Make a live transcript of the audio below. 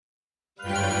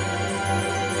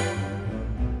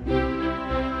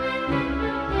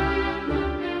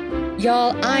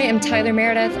Y'all, I am Tyler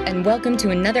Meredith, and welcome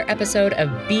to another episode of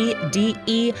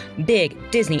BDE, Big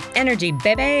Disney Energy,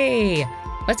 baby!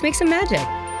 Let's make some magic.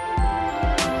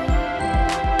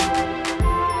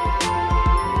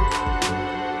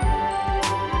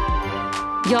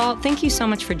 Y'all, thank you so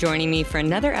much for joining me for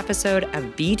another episode of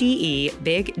BDE,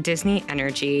 Big Disney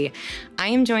Energy. I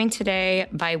am joined today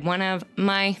by one of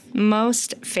my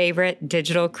most favorite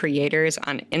digital creators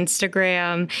on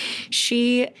Instagram.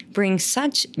 She brings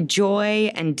such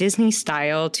joy and Disney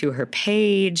style to her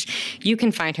page. You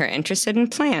can find her interested in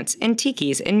plants, in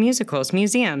tikis, in musicals,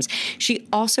 museums. She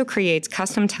also creates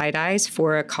custom tie-dyes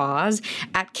for a cause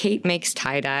at Kate Makes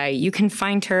Tie-Dye. You can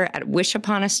find her at Wish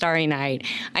Upon a Starry Night.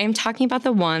 I am talking about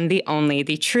the one, the only,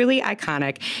 the truly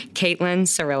iconic Caitlin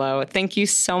Cirillo. Thank you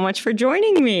so much for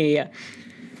joining me.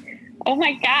 Oh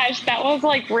my gosh, that was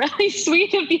like really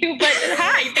sweet of you, but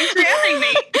hi, thanks for having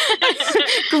me.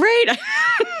 Great.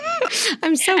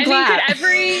 I'm so glad. I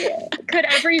mean, could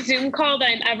every Zoom call that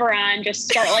I'm ever on just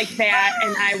start like that,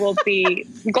 and I will be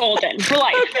golden for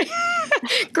life.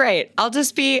 Great.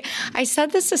 I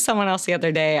said this to someone else the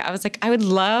other day. I was like, I would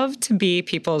love to be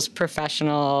people's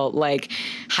professional, like,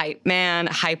 hype man,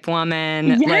 hype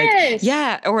woman. Yes. Like,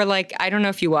 yeah. Or like, I don't know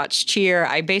if you watch Cheer.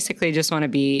 I basically just want to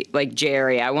be like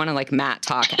Jerry. I want to like Matt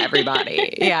talk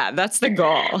everybody. Yeah, that's the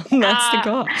goal. That's the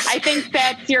goal. I think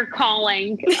that's your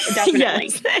calling,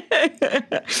 definitely.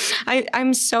 Yes.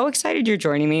 I'm so excited you're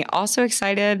joining me. Also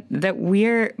excited that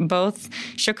we're both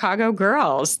Chicago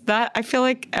girls. That I feel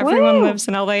like everyone lives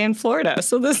in LA and Florida,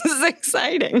 so this is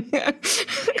exciting.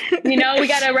 You know, we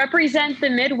got to represent the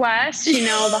Midwest, you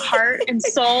know, the heart and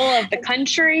soul of the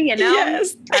country, you know?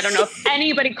 Yes. I don't know if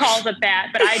anybody calls it that,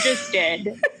 but I just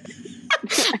did.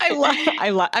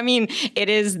 I mean, it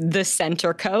is the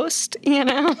center coast, you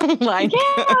know, like,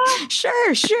 yeah.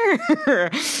 Sure.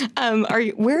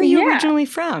 Where are you originally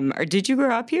from? Or did you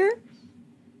grow up here?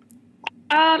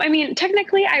 I mean,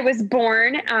 technically I was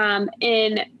born,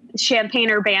 in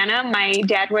Champaign-Urbana. My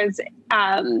dad was,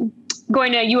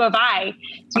 going to U of I,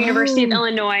 University of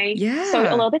Illinois. Yeah. So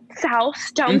a little bit south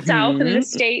in the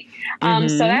state.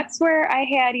 So that's where I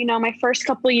had, you know, my first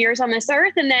couple of years on this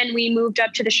earth. And then we moved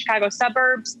up to the Chicago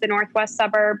suburbs, the Northwest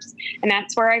suburbs. And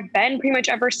that's where I've been pretty much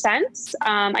ever since.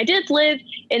 I did live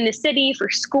in the city for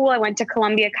school. I went to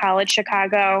Columbia College,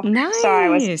 Chicago. Nice. So I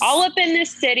was all up in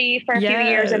this city for a few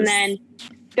years. And then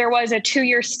there was a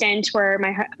 2-year stint where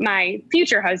my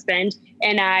future husband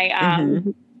and I,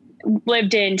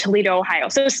 lived in Toledo, Ohio.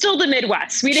 So still the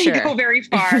Midwest. We didn't go very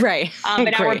far. Right. But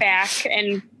now we're back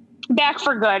and back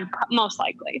for good, most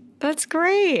likely. That's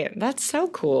great. That's so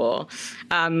cool.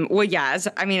 Well, yeah,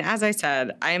 as I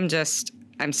said, I'm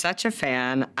such a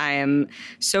fan. I am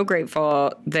so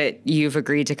grateful that you've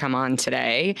agreed to come on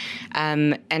today.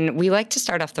 And we like to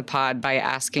start off the pod by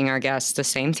asking our guests the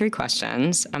same 3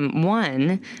 questions.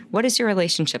 1, what is your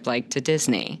relationship like to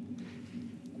Disney?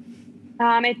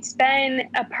 It's been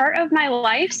a part of my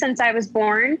life since I was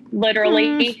born,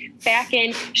 literally back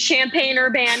in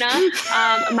Champaign-Urbana.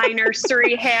 My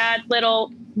nursery had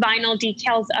little vinyl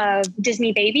decals of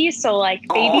Disney babies. So like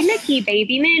baby Mickey,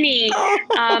 baby Minnie.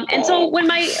 And so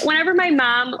whenever my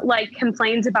mom like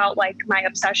complains about like my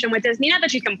obsession with Disney, not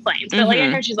that she complains, but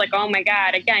later she's like, oh my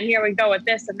God, again, here we go with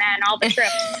this and that and all the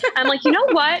trips. I'm like, you know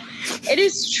what? It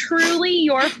is truly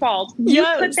your fault. You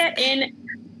put that in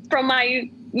from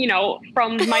my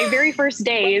very first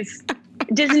days.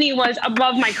 Disney was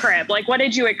above my crib. Like, what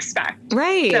did you expect?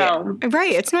 Right. So,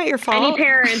 right. It's not your fault. Any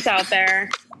parents out there,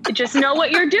 just know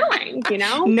what you're doing, you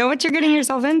know? Know what you're getting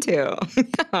yourself into.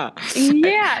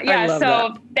 Yeah.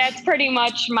 So that's pretty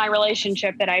much my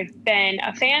relationship, that I've been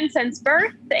a fan since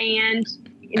birth and,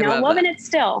 loving it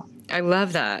still. I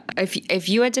love that. If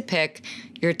you had to pick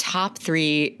your top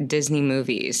 3 Disney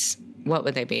movies, what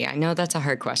would they be? I know that's a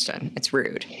hard question. It's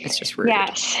rude. It's just rude.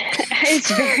 Yes.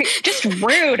 It's just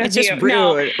rude of It's just you. rude.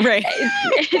 No, right.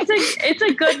 It's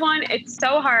a good one. It's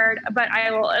so hard, but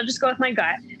I'll just go with my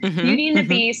gut. Beauty and the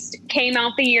Beast came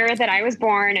out the year that I was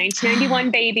born, 1991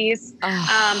 babies.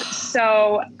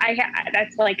 So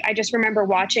I just remember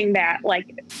watching that.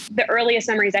 Like the earliest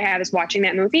memories I have is watching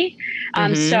that movie.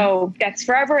 So that's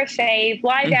forever a fave.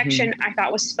 Live action I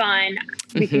thought was fun.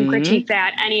 We can critique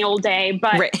that any old day,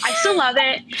 but I still love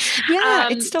it. Yeah,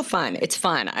 it's still fun. It's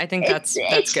fun. I think that's good.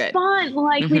 It's fun.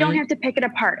 Like we don't have to pick it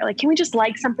apart. Like, can we just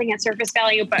like something at surface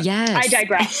value? But I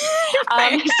digress.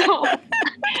 So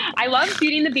I love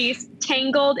Beauty and the Beast.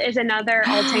 Tangled is another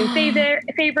all-time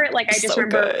favorite. Like I just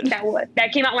remember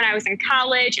that came out when I was in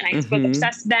college, and I was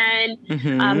obsessed then.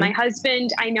 My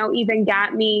husband, I know, even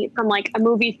got me from like a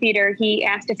movie theater. He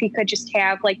asked if he could just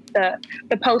have like the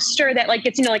poster that like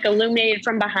gets like illuminated it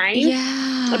from behind.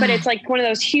 Yeah. But it's like one of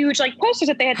those huge like posters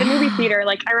that they had at the movie theater.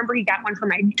 Like I remember he got one for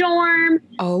my dorm.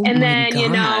 Oh and my then, God. you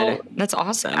know, that's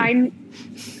awesome.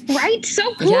 Right?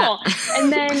 So cool. Yeah.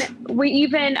 And then we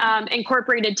even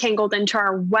incorporated Tangled into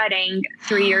our wedding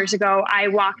 3 years ago. I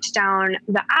walked down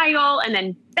the aisle and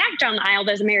then back down the aisle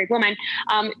as a married woman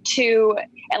to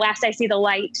At Last I See the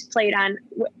Light, played on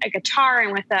a guitar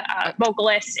and with a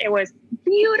vocalist. It was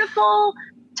beautiful,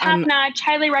 top notch,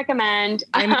 highly recommend.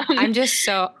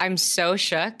 I'm so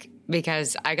shook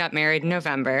because I got married in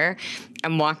November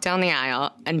and walked down the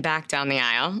aisle and back down the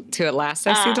aisle to At Last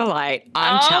I See the Light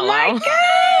on cello. Oh my God.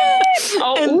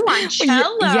 On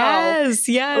cello.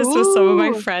 Yes, Ooh. with some of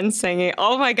my friends singing.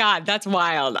 Oh my God, that's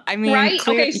wild. I mean, right?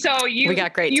 Okay, so we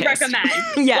got great taste. Recommend.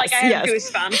 Yes, like I have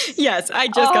goosebumps. Yes, I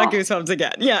just got goosebumps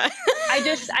again. Yeah.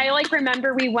 I like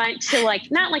remember we went to like,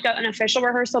 not like an official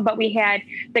rehearsal, but we had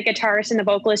the guitarist and the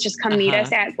vocalist just come meet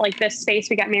us at like this space.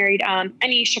 We got married,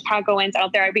 any Chicagoans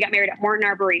out there, we got married at Morton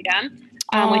Arboretum.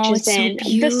 Which is in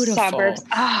the suburbs.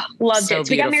 Loved it.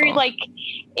 So we got married like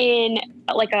in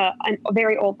like a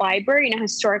very old library, in a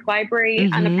historic library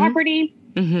on the property.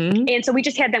 Mm-hmm. And so we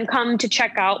just had them come to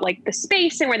check out like the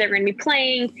space and where they were going to be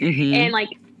playing. Mm-hmm. And like,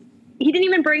 he didn't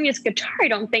even bring his guitar, I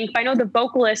don't think, but I know the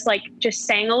vocalist like just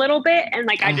sang a little bit and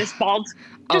like I just bawled.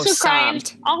 Just was crying.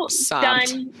 All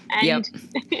done. And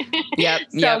yep.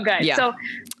 So good. Yep. So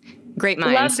great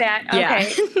minds. Love that.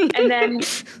 Okay. Yeah. And then,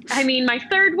 I mean, my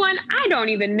third one, I don't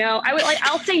even know.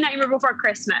 I'll say Nightmare Before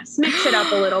Christmas. Mix it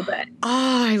up a little bit.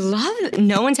 Oh, I love it.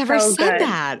 No one's ever said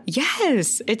that.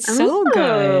 Yes. It's so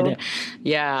good.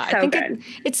 Yeah. So I think good.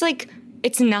 It's like,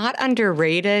 it's not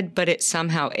underrated, but it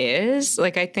somehow is.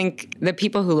 Like, I think the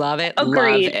people who love it,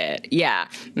 love it. Yeah.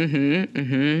 Mm-hmm.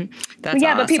 Mm-hmm. That's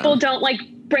awesome. But people don't like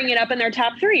bring it up in their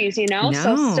top threes, you know? No.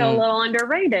 So still a little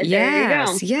underrated. There you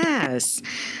go. Yes.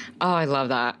 Oh, I love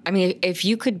that. I mean, if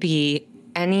you could be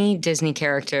any Disney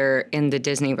character in the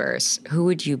Disneyverse, who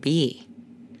would you be?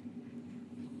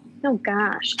 Oh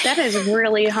gosh, that is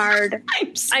really hard.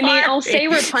 I'm sorry. I mean, I'll say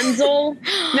Rapunzel.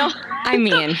 No, I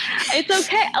mean, it's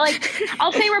okay. Like,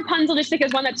 I'll say Rapunzel just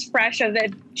because one that's fresh of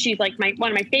it. She's like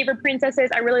one of my favorite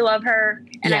princesses. I really love her,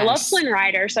 and I love Flynn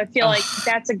Rider. So I feel like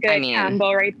that's a good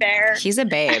combo right there. He's a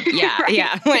babe. Yeah, right?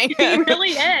 Yeah. Like, he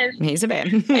really is. He's a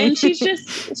babe, and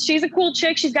she's a cool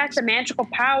chick. She's got some magical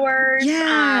powers.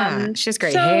 Yeah, she has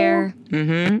great hair.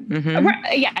 Mm-hmm. Mm-hmm.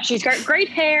 Yeah, she's got great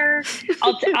hair.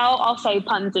 I'll say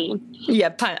Punzi.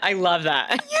 Yeah, I love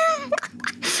that.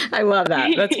 I love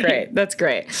that. That's great. That's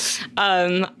great.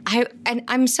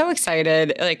 I'm so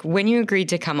excited. Like when you agreed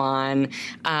to come on,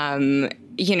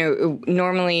 you know,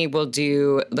 normally we'll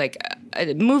do like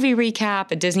a movie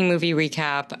recap, a Disney movie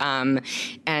recap,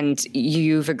 and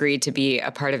you've agreed to be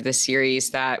a part of this series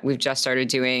that we've just started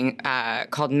doing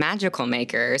called Magical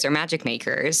Makers or Magic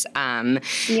Makers. And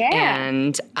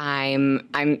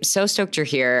I'm so stoked you're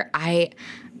here.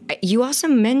 You also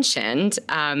mentioned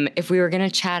if we were going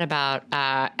to chat about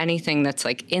anything that's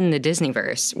like in the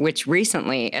Disneyverse, which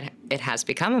recently it has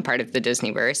become a part of the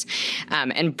Disneyverse,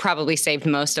 and probably saved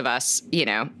most of us, you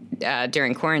know,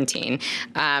 during quarantine.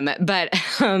 But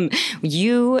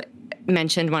you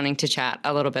mentioned wanting to chat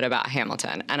a little bit about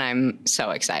Hamilton, and I'm so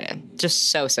excited.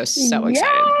 Just so excited.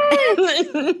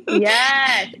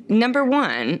 Yes. Number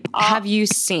one, have you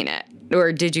seen it?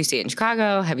 Or did you see it in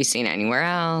Chicago? Have you seen it anywhere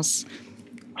else?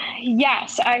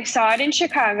 Yes, I saw it in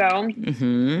Chicago.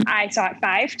 Mm-hmm. I saw it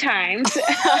 5 times.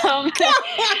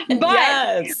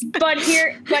 But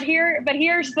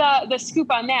here's the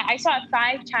scoop on that. I saw it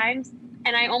 5 times,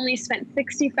 and I only spent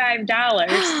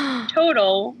 $65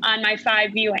 total on my 5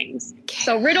 viewings.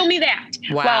 So riddle me that.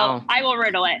 Wow. Well, I will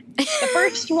riddle it.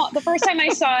 The first time I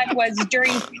saw it was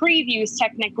during previews,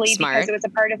 technically, because it was a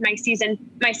part of my season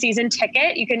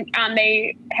ticket. You can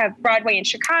they have Broadway in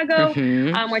Chicago,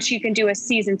 which you can do a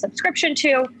season subscription to.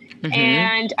 Mm-hmm.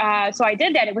 And so I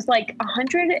did that. It was like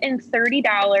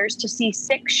 $130 to see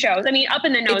 6 shows. I mean, up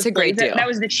in the nose. It's a great deal. That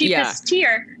was the cheapest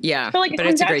tier. Yeah. So like it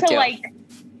comes out to like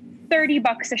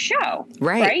 $30 a show.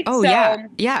 Right. Oh, so,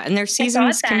 yeah. And their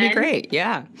seasons can be great.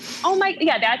 Yeah. Oh my,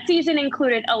 yeah. That season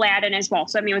included Aladdin as well.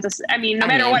 So I mean, no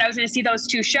matter what, I was going to see those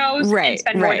 2 shows and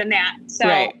spend more than that.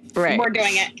 So we're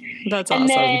doing it. That's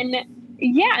awesome. And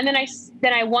then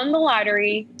I won the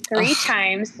lottery 3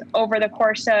 times over the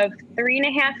course of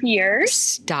 3.5 years.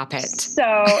 Stop it.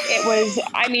 So it was,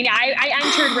 I mean, I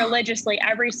entered religiously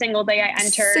every single day I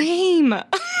entered. Same.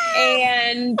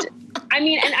 And I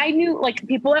mean, and I knew like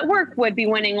people at work would be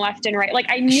winning left and right. Like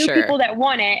I knew Sure. people that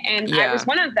won it, and I Yeah. was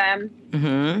one of them.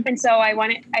 Mm-hmm. And so I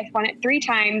won it 3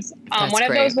 times. That's One of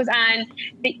great. those was on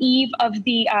the eve of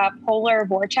the polar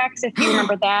vortex, if you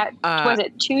remember that. Was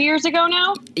it 2 years ago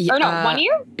now? Or no, 1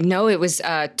 year? No, it was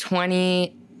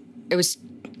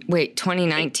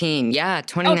 2019. Yeah,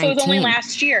 2019. Oh, so it was only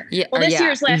last year. Yeah, Well, this yeah.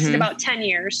 year's lasted Mhm. about 10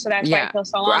 years, so that's why it feels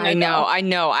so long I ago.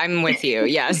 know. I'm with you.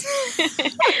 Yes.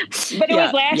 But it Yeah,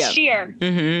 was last year.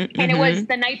 Mm-hmm, And it was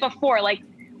the night before, like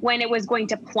when it was going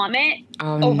to plummet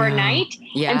overnight. No.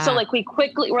 Yeah. And so like we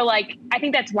quickly were like, I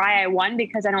think that's why I won,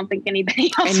 because I don't think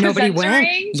anybody else and nobody was went.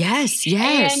 entering. Yes.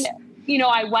 And, you know,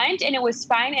 I went and it was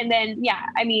fine. And then, yeah,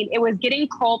 I mean, it was getting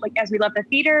cold, like as we left the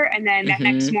theater. And then that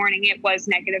next morning it was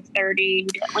 -30. You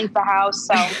didn't leave the house.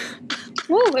 So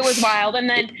it was wild. And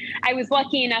then I was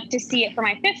lucky enough to see it for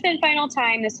my 5th and final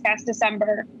time this past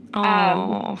December.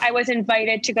 I was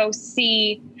invited to go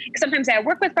see, sometimes I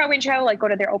work with Broadway and Chicago, like go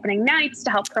to their opening nights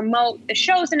to help promote the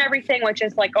shows and everything, which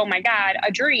is like, oh my God,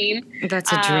 a dream.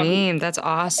 That's a dream. That's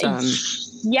awesome.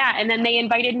 Yeah. And then they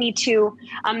invited me to,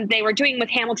 they were doing with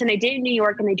Hamilton. They did it in New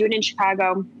York and they do it in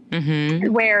Chicago,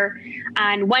 where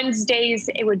on Wednesdays,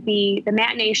 it would be the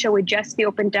matinee show would just be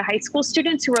open to high school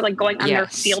students who were like going on their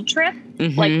field trip.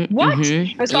 Like what?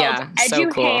 It was called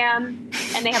EduHam,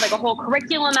 and they had like a whole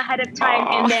curriculum ahead of time.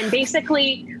 And then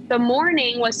basically the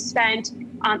morning was spent,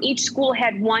 each school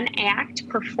had one act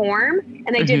perform,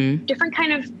 and they did different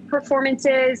kind of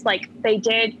performances. Like they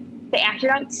acted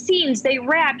out scenes, they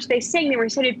rapped, they sang, they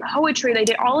recited poetry, they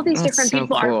did all of these different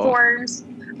beautiful art forms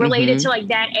related to like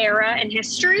that era in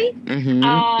history.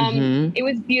 It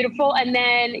was beautiful. And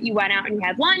then you went out and you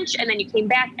had lunch, and then you came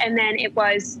back, and then it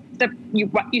was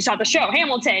you saw the show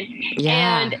Hamilton.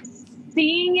 And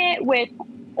seeing it with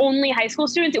only high school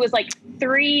students, it was like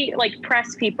 3 like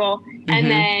press people,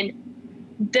 and then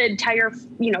the entire,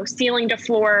 you know, ceiling to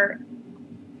floor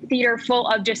theater full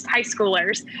of just high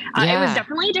schoolers. It was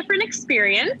definitely a different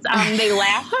experience. They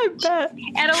laughed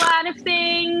at a lot of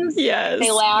things.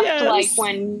 They laughed like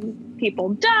when people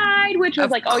died, which was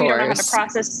like, you don't know how to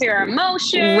process your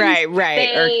emotions.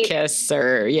 Right. Or kiss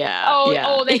or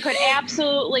they could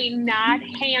absolutely not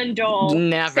handle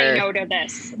say no to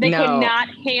this. They could not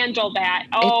handle that.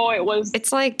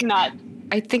 It's like nuts.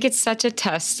 I think it's such a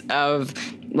test of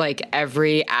like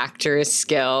every actor's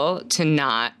skill to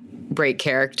not break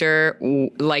character,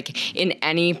 like in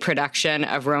any production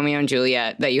of Romeo and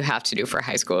Juliet that you have to do for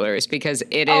high schoolers, because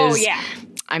it is,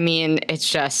 I mean, it's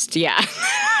just,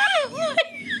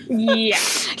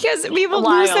 because people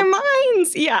lose their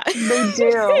minds. They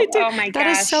do. Oh my gosh. That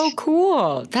is so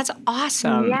cool. That's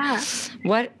awesome.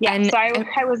 What? Yeah. So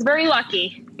I was very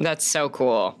lucky. That's so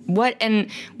cool. What do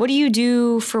you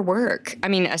do for work? I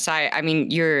mean,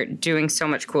 you're doing so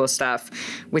much cool stuff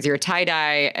with your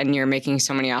tie-dye, and you're making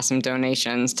so many awesome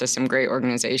donations to some great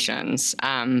organizations.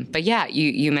 But yeah,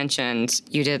 you mentioned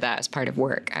you did that as part of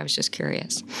work. I was just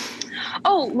curious.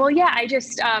 Oh, well, yeah, I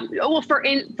just, for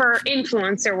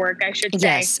influencer work, I should say.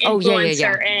 Yes.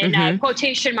 Influencer in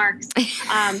quotation marks.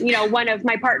 You know, one of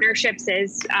my partnerships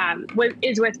is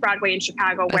with Broadway in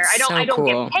Chicago, where I don't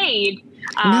get paid.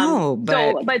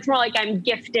 But it's more like I'm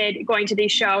gifted going to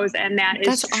these shows, and that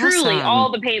is truly awesome.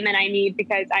 all the payment I need,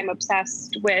 because I'm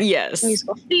obsessed with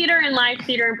musical theater and live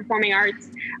theater and performing arts.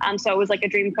 So it was like a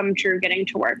dream come true getting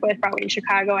to work with Broadway in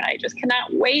Chicago, and I just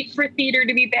cannot wait for theater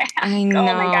to be back. I know.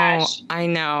 Oh my gosh. I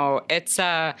know. It's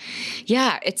a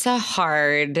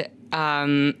hard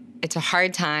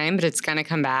time, but it's going to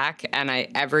come back, and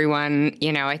everyone,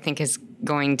 you know, I think is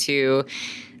going to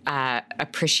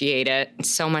appreciate it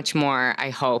so much more. I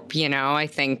hope, you know, I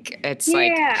think it's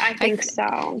I think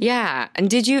so. Yeah. And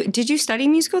did you study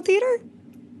musical theater?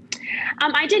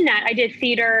 I did not. I did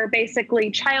theater basically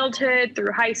childhood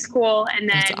through high school. And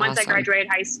then once I graduated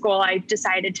high school, I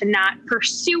decided to not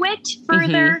pursue it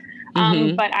further.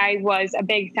 But I was a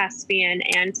big thespian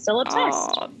and still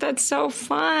obsessed. Oh, that's so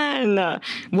fun.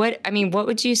 What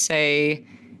would you say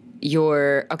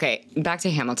back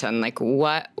to Hamilton. Like,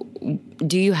 what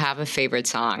do you have a favorite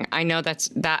song? I know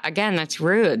that's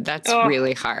rude. That's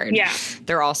really hard. Yeah.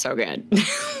 They're all so good.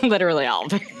 Literally all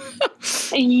of them.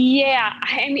 Yeah.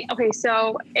 I mean, okay,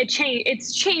 so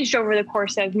it's changed over the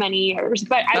course of many years,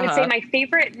 but I would say my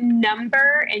favorite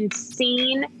number and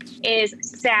scene is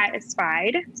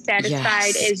Satisfied.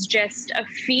 Satisfied is just a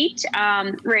feat.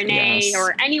 Renee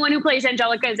or anyone who plays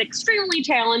Angelica is extremely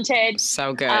talented.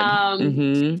 So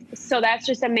good. So that's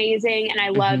just amazing. And I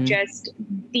love just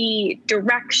the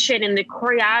direction and the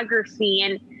choreography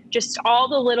and just all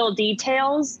the little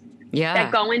details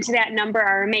that go into that number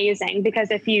are amazing,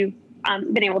 because if you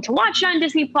been able to watch it on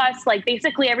Disney Plus. Like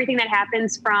basically everything that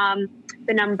happens from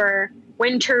the number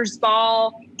Winter's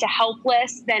Ball to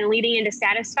Helpless, then leading into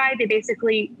Satisfied, they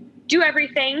basically do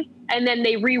everything and then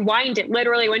they rewind it.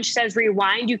 Literally, when she says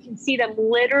rewind, you can see them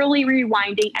literally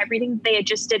rewinding everything they had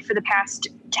just did for the past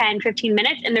 10, 15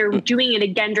 minutes, and they're doing it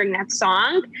again during that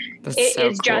song. That's it so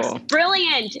is cool. just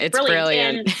brilliant. It's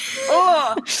brilliant. And,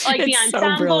 like the It's so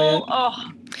ensemble,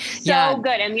 Yeah.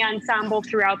 good. And the ensemble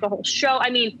throughout the whole show. I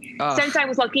mean, since I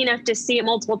was lucky enough to see it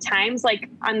multiple times, like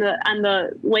on the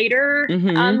later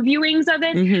viewings of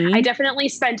it, I definitely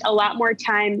spent a lot more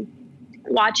time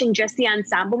watching just the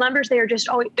ensemble members. They're just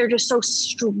so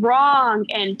strong,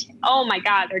 and oh my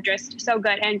God, they're just so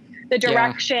good. And the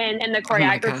direction and the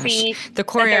choreography. The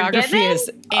choreography is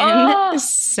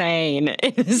insane.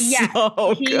 It is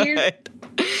so good.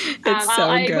 It's so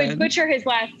I good. would butcher his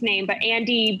last name, but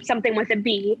Andy something with a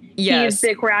B. Yes. He's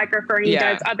the choreographer, and he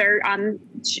does other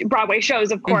Broadway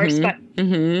shows, of course. But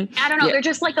I don't know, they're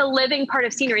just like a living part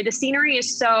of scenery. The scenery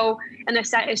is so, and the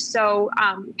set is so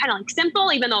kind of like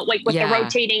simple, even though like with the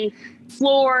rotating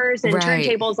floors and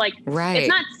turntables, like it's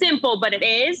not simple, but it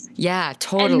is. Yeah,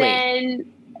 totally. And then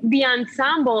the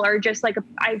ensemble are just like,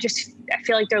 I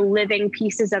feel like they're living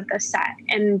pieces of the set,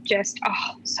 and just,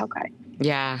 so good.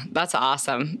 Yeah, that's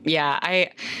awesome. Yeah, I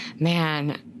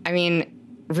mean,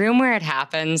 Room Where It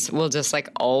Happens will just like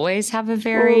always have a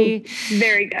very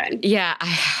good. Yeah,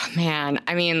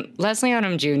 I mean, Leslie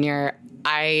Odom Jr.,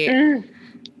 I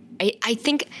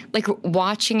think like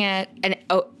watching it,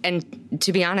 and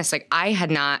to be honest, like I had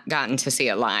not gotten to see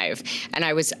it live, and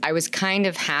I was kind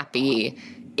of happy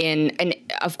and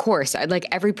of course, like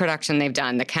every production they've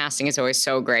done, the casting is always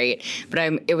so great, but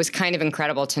it was kind of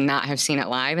incredible to not have seen it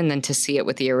live and then to see it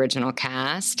with the original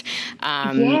cast.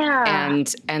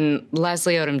 And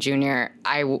Leslie Odom Jr.,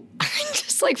 I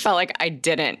just like felt like I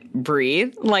didn't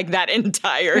breathe like that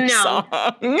entire song.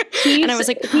 And I was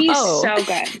like, he's so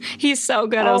good. He's so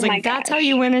good. I was like, that's how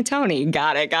you win a Tony.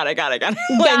 Got it. Got it.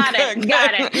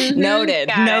 Mm-hmm.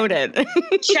 Noted.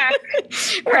 Check.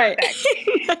 Right.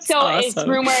 So awesome. Is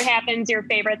Room Where It Happens your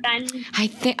favorite then?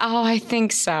 I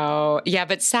think so. Yeah,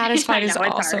 but Satisfied is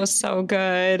also hard. So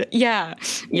good. Yeah.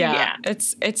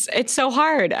 It's so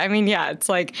hard. I mean, yeah, it's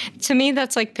like, to me,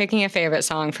 that's like picking a favorite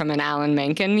song from an Alan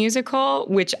Menken musical,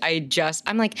 which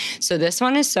I'm like, so this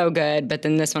one is so good, but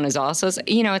then this one is also,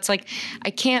 it's like, I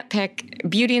can't pick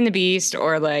Beauty and the Beast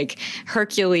or like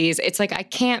Hercules. It's like, I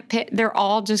can't pick, they're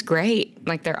all just great.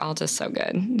 Like, they're all just so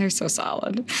good. They're so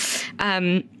solid.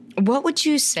 What would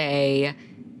you say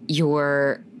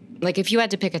if you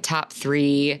had to pick a top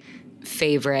 3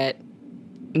 favorite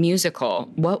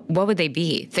musical, what would they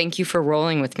be? Thank you for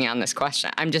rolling with me on this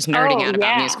question. I'm just nerding out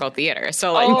about musical theater.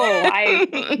 So like,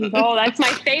 that's my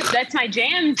favorite. That's my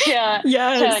jam to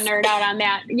nerd out on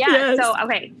that. Yeah. Yes. So,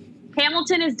 okay.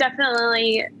 Hamilton is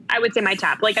definitely, I would say, my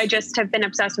top. Like, I just have been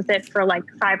obsessed with it for like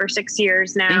 5 or 6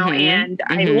 years now, and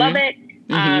I love it.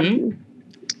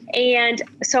 And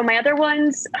so my other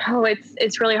ones,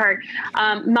 it's really hard.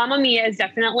 Mamma Mia is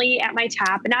definitely at my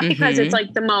top, not because it's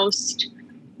like the most,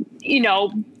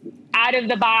 out of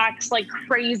the box, like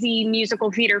crazy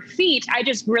musical theater feat. I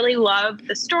just really love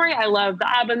the story. I love the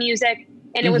ABBA music.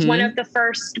 And it was one of the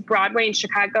first Broadway in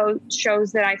Chicago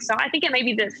shows that I saw. I think it may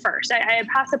be the first. I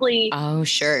possibly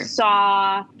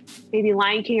saw maybe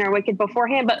Lion King or Wicked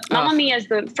beforehand, but Mamma Mia is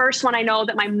the first one I know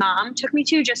that my mom took me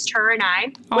to, just her and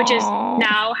I, which is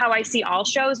now how I see all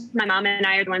shows. My mom and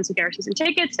I are the ones who get our season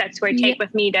tickets. That's who I take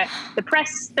with me to the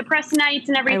press nights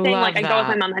and everything. I go with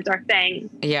my mom. That's our thing.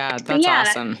 Yeah, that's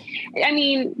awesome. I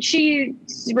mean, she's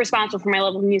responsible for my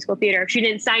love of musical theater. If she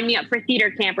didn't sign me up for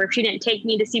theater camp, or if she didn't take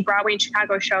me to see Broadway and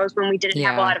Chicago shows when we didn't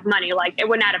have a lot of money, like it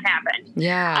would not have happened.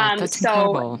 Yeah, that's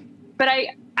incredible. But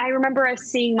I remember us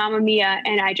seeing Mamma Mia,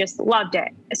 and I just loved it.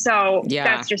 So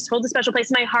that's just holds a special place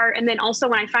in my heart. And then also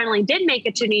when I finally did make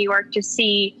it to New York to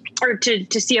see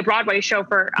a Broadway show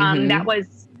for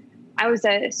I was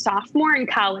a sophomore in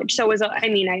college. So it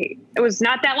was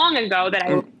not that long ago that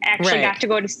I actually got to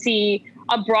go to see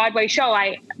a Broadway show.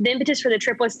 The impetus for the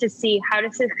trip was to see How to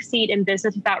Succeed in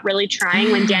Business Without Really Trying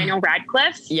when Daniel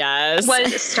Radcliffe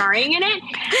was starring in it.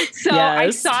 So I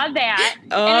saw that,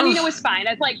 and I mean, it was fine.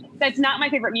 That's not my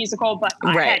favorite musical, but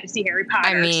I had to see Harry Potter.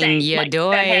 I mean, I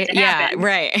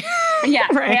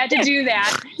had to do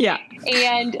that. Yeah.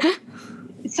 And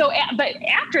so, but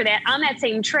after that, on that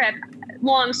same trip,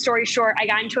 long story short, I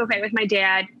got into a fight with my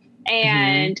dad,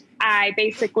 and I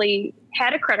basically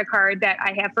had a credit card that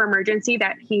I have for emergency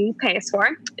that he pays for.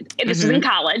 This was in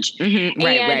college.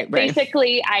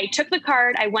 Basically I took the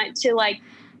card. I went to I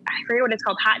forget what it's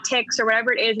called, Hot Ticks or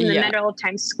whatever it is in the middle of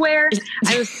Times Square.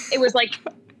 It was like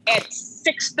at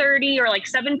 6:30 or like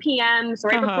 7 p.m. So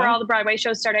right before all the Broadway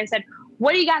shows started, I said,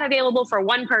 what do you got available for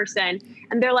one person?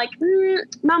 And they're like,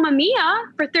 Mamma Mia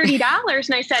for $30.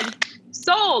 And I said,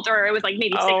 sold. Or it was like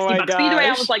maybe $60. But either way,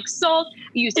 I was like, sold.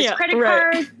 I used his credit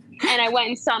card. And I went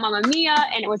and saw Mamma Mia,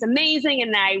 and it was amazing.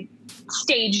 And I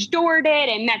stage doored it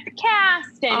and met the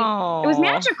cast, and it was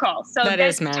magical. So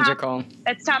that's magical.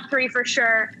 That's top 3 for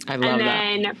sure. I love that.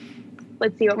 And then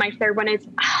let's see what my third one is.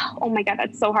 Oh my God,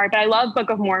 that's so hard. But I love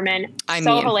Book of Mormon.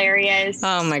 Hilarious.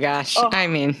 Oh my gosh. So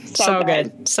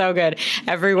good. So good.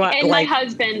 Everyone. And my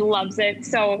husband loves it.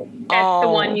 So that's the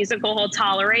one musical he'll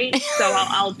tolerate. So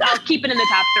I'll keep it in the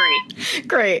top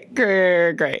 3.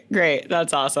 Great.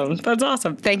 That's awesome.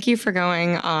 Thank you for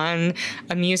going on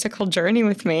a musical journey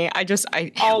with me. I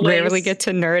rarely get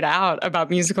to nerd out about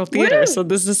musical theater. Woo! So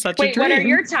this is such a dream. What are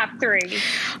your top 3?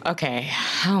 Okay.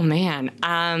 Oh man.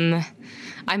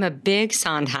 I'm a big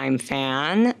Sondheim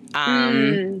fan.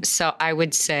 So I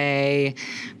would say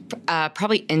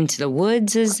probably Into the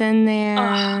Woods is in there.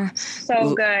 Oh,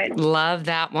 so good. Love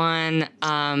that one.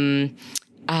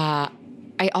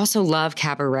 I also love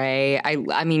Cabaret.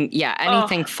 I mean,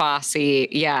 anything Fosse.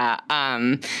 Yeah.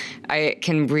 I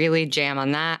can really jam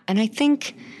on that. And I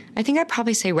think I'd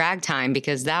probably say Ragtime,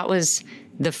 because that was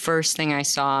the first thing I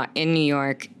saw in New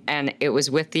York, and it was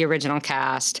with the original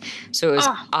cast. So it was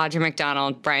Audra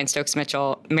McDonald, Brian Stokes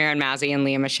Mitchell, Marin Mazzie, and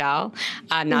Leah Michele,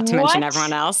 not to mention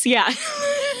everyone else. Yeah.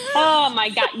 Oh my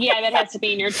God. Yeah, that has to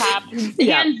be in your top.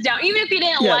 Hands down. Even if you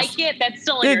didn't like it, that's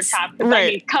still in your top. Right. I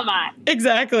mean, come on.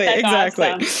 Exactly.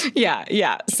 Awesome.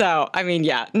 Yeah. So, I mean,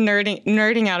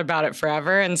 nerding out about it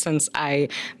forever. And since I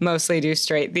mostly do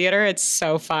straight theater, it's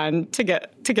so fun to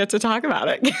get to talk about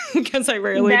it, because I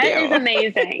rarely do. That is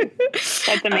amazing.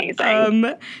 That's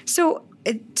amazing. So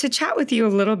to chat with you a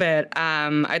little bit,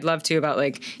 I'd love to about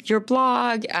like your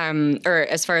blog, or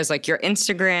as far as like your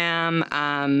Instagram,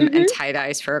 and Tie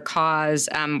Dyes for a Cause.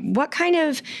 What kind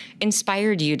of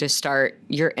inspired you to start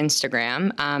your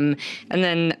Instagram? And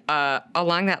then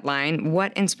along that line,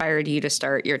 what inspired you to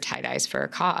start your Tie Dyes for a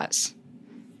Cause?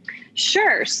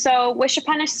 Sure. So Wish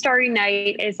Upon a Starry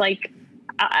Night is like,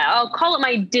 I'll call it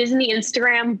my Disney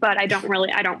Instagram, but I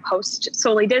don't post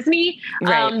solely Disney.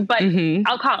 Right. But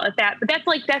I'll call it that. But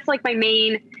that's like my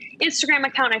main Instagram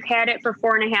account. I've had it for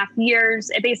 4.5 years.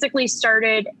 It basically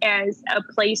started as a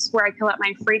place where I could let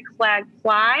my freak flag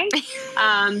fly.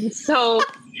 So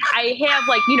I have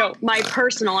my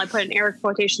personal, I put in air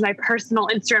quotations, my personal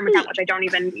Instagram account, which I don't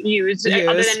even use.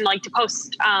 Other than like to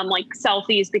post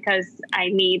selfies, because I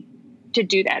need to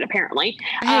do that, apparently.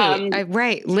 Hey,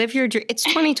 right. Live your dream. It's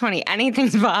 2020.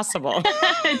 Anything's possible.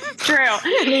 It's true.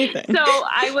 Anything. So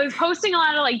I was posting a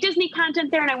lot of like Disney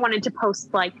content there, and I wanted to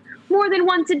post like more than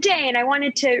once a day. And I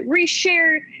wanted to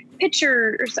reshare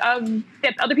pictures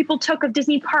that other people took of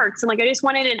Disney parks. And like, I just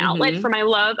wanted an outlet for my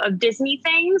love of Disney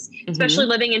things, especially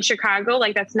living in Chicago.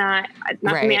 Like that's not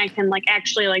something I can like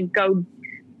actually like go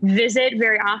visit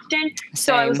very often. Same.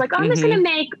 So I was like, I'm just going to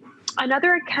make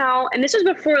another account. And this was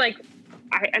before like,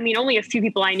 I mean, only a few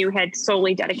people I knew had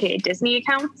solely dedicated Disney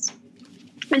accounts.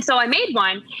 And so I made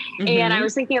one, and I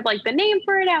was thinking of like the name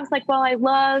for it. I was like, well, I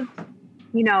love,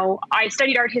 I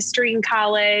studied art history in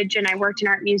college, and I worked in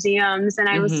art museums, and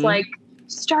I was like,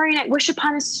 Starry Night, Wish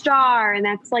Upon a Star. And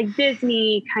that's like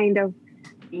Disney kind of.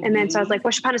 And then so I was like,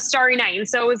 Wish Upon a Starry Night. And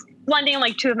so it was blending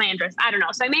like two of my interests. I don't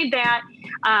know. So I made that.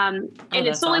 And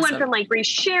it slowly went from like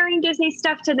resharing Disney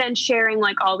stuff to then sharing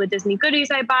like all the Disney goodies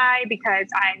I buy, because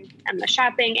I am a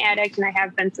shopping addict, and I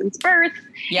have been since birth.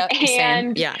 Yep. And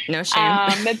same. Yeah. No shame.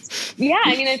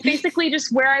 It's basically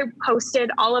just where I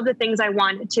posted all of the things I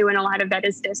wanted to. And a lot of that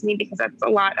is Disney, because that's a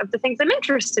lot of the things I'm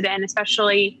interested in,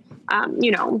 especially,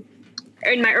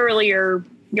 in my earlier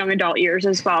young adult years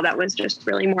as well. That was just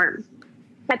really more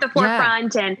at the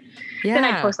forefront. And then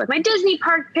I post like my Disney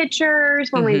park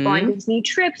pictures when we go on Disney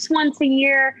trips once a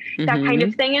year, that kind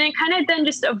of thing. And it kind of then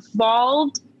just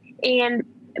evolved. And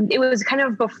it was kind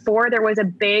of before there was a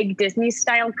big Disney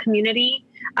style community.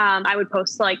 I would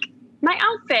post like my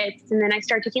outfits, and then I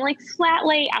started taking like flat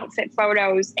lay outfit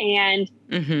photos, and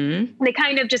they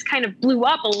kind of blew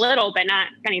up a little bit, not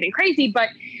anything crazy, but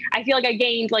I feel like I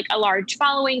gained like a large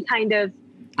following kind of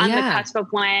on the cusp of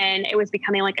when it was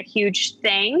becoming like a huge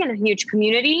thing and a huge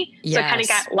community. So I kind of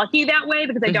got lucky that way,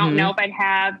 because I don't know if I'd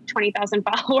have 20,000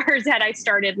 followers had I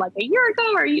started like a year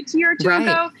ago or a year or two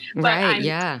ago. But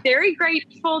I'm very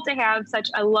grateful to have such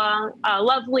a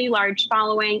lovely, large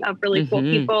following of really cool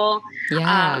people.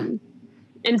 Yeah.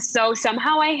 And so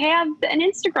somehow I have an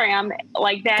Instagram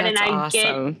like that. That's and I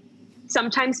get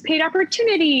sometimes paid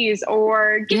opportunities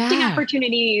or gifting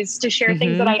opportunities to share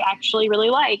things that I actually really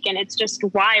like. And it's just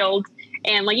wild.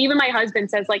 And like, even my husband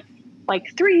says like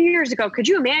 3 years ago, could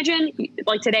you imagine,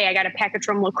 like today I got a package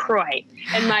from LaCroix,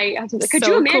 and my husband, could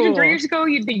you imagine cool. 3 years ago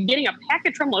you'd be getting a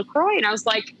package from LaCroix? And I was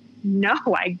like, no,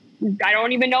 I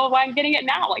don't even know why I'm getting it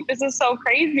now. Like, this is so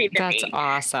crazy to me. That's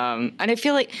awesome. And I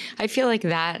feel like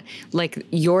that, like,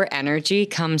 your energy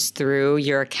comes through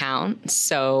your account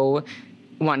so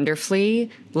wonderfully.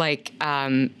 Like,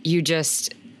 you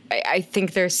just, I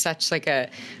think there's such like a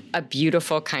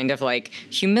beautiful kind of like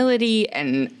Oh humility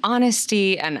and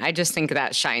honesty. And I just think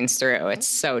that shines through. It's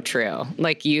so true.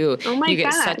 Like you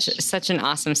get such an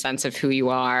awesome sense of who you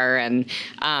are. And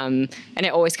it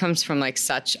always comes from like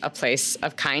such a place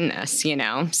of kindness, you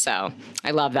know? So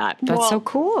I love that. That's so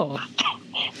cool.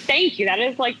 Thank you. That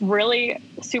is like really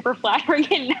super flattering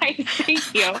and nice.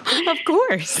 Thank you. Of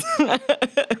course. Oh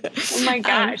my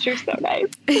gosh, you're so nice.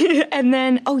 And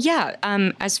then,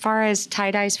 as far as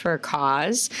tie-dyes for a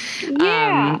cause,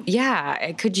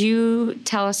 could you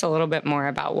tell us a little bit more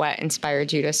about what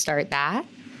inspired you to start that?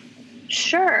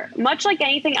 Sure. Much like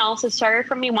anything else, it started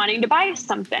from me wanting to buy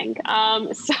something.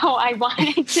 So I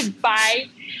wanted to buy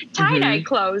tie-dye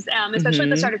clothes, especially at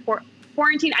the start of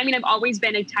quarantine. I mean, I've always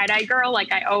been a tie-dye girl.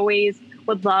 Like, I always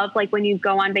would love, like, when you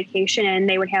go on vacation and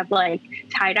they would have like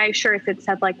tie-dye shirts that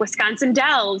said like Wisconsin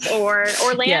Dells or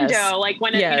Orlando, like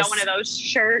one of those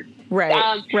shirts. Right.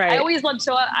 I always loved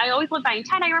buying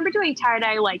tie-dye. I remember doing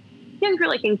tie-dye like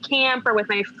like in camp or with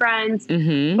my friends,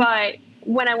 but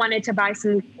when I wanted to buy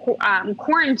some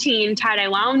quarantine tie-dye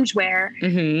loungewear,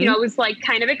 it was like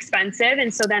kind of expensive.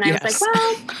 And so then I was like,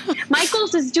 well,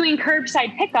 Michael's is doing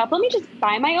curbside pickup. Let me just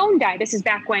buy my own dye. This is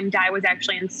back when dye was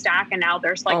actually in stock, and now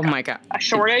there's like a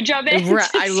shortage of it.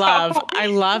 I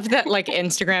love that like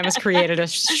Instagram has created a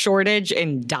shortage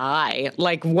in dye.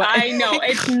 Like, what? I know,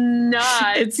 it's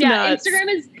nuts. It's nuts.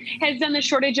 Instagram has done the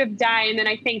shortage of dye, and then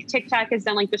I think TikTok has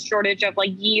done like the shortage of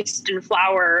like yeast and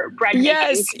flour bread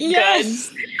making goods.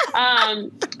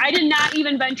 I did not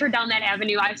even venture down that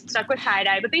avenue. I stuck with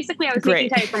tie-dye, but basically I was making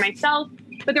tie-dye for myself,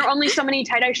 but there were only so many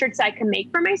tie-dye shirts I could make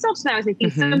for myself. So then I was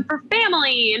making some for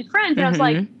family and friends. And I was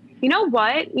like, you know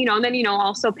what? And then,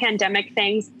 also pandemic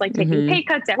things like taking pay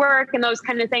cuts at work and those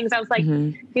kind of things. I was like,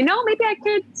 maybe I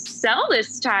could sell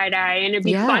this tie-dye and it'd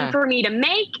be fun for me to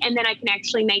make. And then I can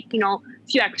actually make, a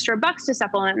few extra bucks to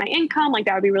supplement my income. Like,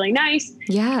 that would be really nice.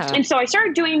 Yeah. And so I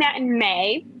started doing that in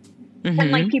May.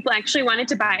 And like, people actually wanted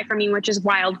to buy it from me, which is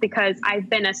wild because I've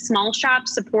been a small shop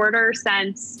supporter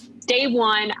since day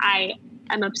one. I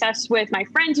am obsessed with my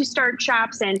friends who start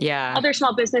shops and other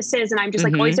small businesses. And I'm just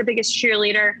like always their biggest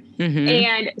cheerleader.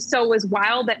 And so it was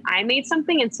wild that I made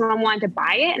something and someone wanted to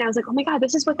buy it. And I was like, oh my God,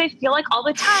 this is what they feel like all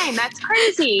the time. That's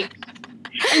crazy.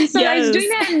 And so I was doing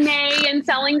that in May and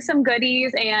selling some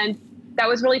goodies, and that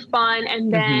was really fun.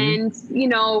 And then,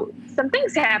 some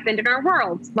things happened in our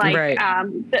world, like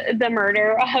the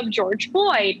murder of George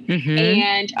Floyd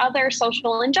and other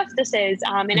social injustices.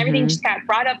 And everything just got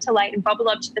brought up to light and bubbled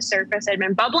up to the surface. It had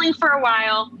been bubbling for a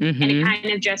while, and it kind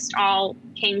of just all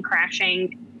came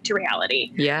crashing to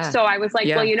reality. Yeah. So I was like,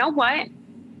 well, you know what?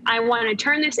 I want to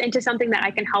turn this into something that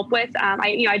I can help with.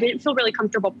 I didn't feel really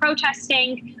comfortable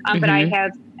protesting, but I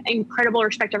have incredible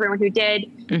respect for everyone who did.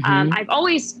 I've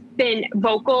always been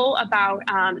vocal about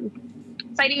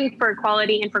fighting for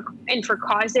equality and for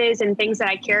causes and things that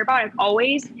I care about. I've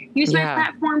always used my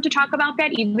platform to talk about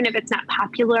that, even if it's not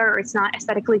popular or it's not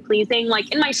aesthetically pleasing. Like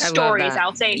in my stories,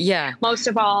 I'll say most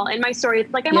of all in my stories,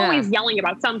 like I'm always yelling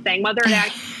about something, whether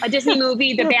that's a Disney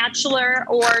movie, The Bachelor,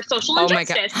 or social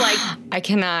injustice. Like, I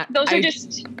cannot. Those are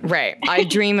just right. I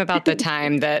dream about the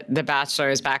time that The Bachelor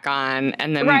is back on,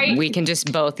 and then we can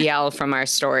just both yell from our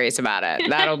stories about it.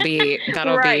 That'll be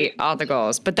all the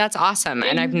goals. But that's awesome,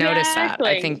 and I've noticed that.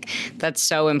 I think that's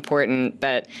so important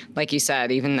that, like you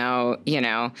said, even though,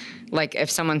 like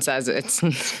if someone says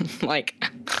it's like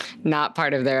not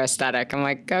part of their aesthetic, I'm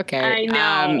like, okay. I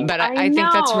know. But I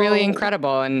think that's really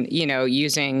incredible. And,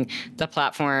 using the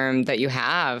platform that you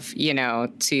have,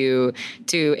 to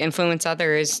influence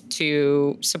others,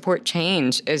 to support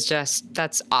change is just,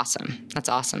 that's awesome. That's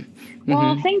awesome.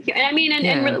 Well, thank you. And I mean,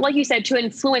 and like you said, to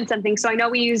influence something. So I know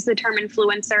we use the term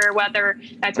influencer, whether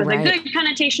that's with a good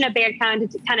connotation, a bad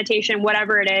connotation,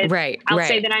 whatever it is. I'll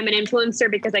say that I'm an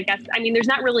influencer because there's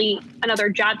not really another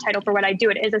job title for what I do.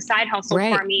 It is a side hustle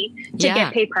for me to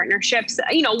get paid partnerships.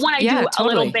 One I do a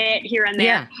little bit here and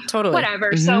there,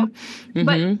 whatever. So,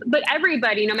 but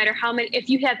everybody, no matter how many, if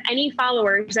you have any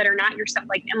followers that are not yourself,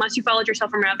 like unless you followed yourself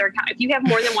from another account, if you have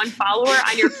more than one follower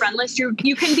on your friend list, you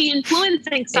can be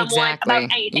influencing someone Exactly.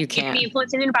 about anything. You can't. It could be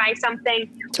influencing to buy something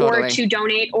Totally. or to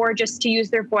donate or just to use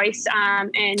their voice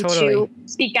and Totally. to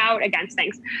speak out against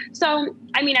things. So,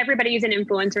 I mean, everybody is an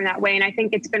influencer in that way. And I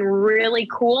think it's been really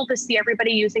cool to see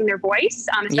everybody using their voice,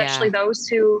 especially those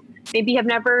who maybe have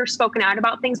never spoken out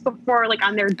about things before, like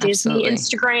on their Disney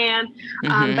Instagram.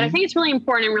 But I think it's really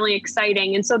important and really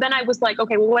exciting. And so then I was like,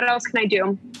 okay, well, what else can I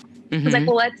do? I was like,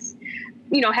 well, let's,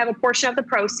 have a portion of the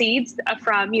proceeds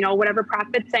from, whatever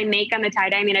profits I make on the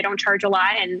tie-dye. I mean, I don't charge a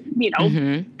lot and,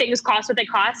 things cost what they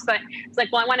cost, but it's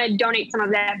like, well, I want to donate some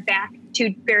of that back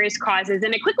to various causes.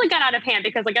 And it quickly got out of hand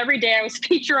because like every day I was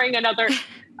featuring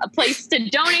a place to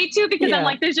donate to because I'm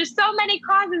like, there's just so many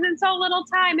causes and so little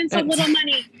time and so little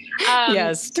money.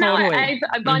 Yes, so totally. Now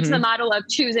I've gone to the model of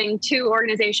choosing two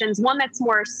organizations, one that's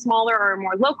more smaller or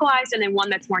more localized, and then one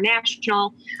that's more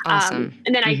national. Awesome.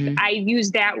 And then I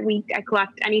use that week, I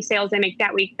collect any sales I make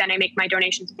that week, then I make my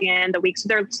donations at the end of the week. So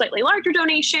they're slightly larger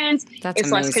donations. That's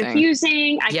it's amazing. less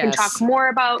confusing. I can talk more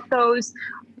about those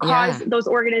those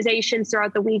organizations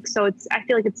throughout the week. So I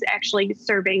feel like it's actually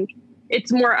serving.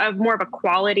 It's more of a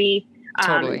quality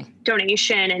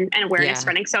donation and awareness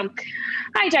spreading. So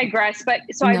I digress, but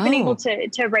I've been able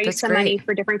to raise some money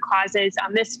for different causes.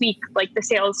 This week, like the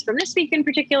sales from this week in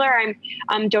particular,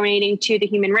 I'm donating to the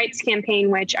Human Rights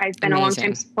Campaign, which I've been a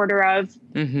longtime supporter of.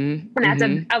 And that's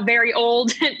a very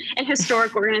old and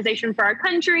historic organization for our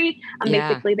country.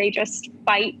 Basically, they just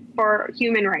fight for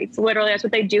human rights. Literally, that's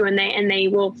what they do. And they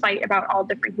will fight about all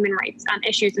different human rights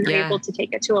issues, and they're able to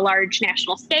take it to a large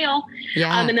national scale.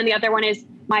 And then the other one is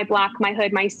My Block, My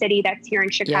Hood, My City. That's here in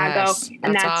Chicago.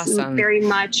 And that's awesome. Very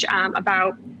much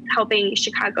about helping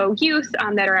Chicago youth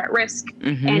that are at risk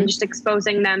and just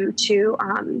exposing them to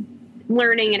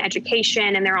learning and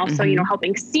education. And they're also,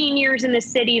 helping seniors in the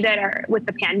city that are with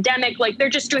the pandemic. Like they're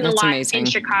just doing a lot in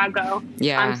Chicago.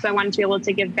 So I wanted to be able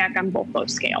to give back on both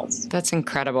those scales. That's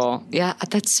incredible. Yeah,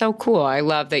 that's so cool. I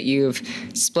love that you've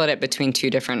split it between two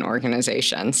different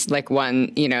organizations. Like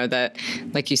one, that,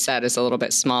 like you said, is a little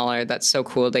bit smaller. That's so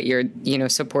cool that you're,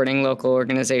 supporting local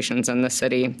organizations in the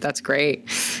city. That's great.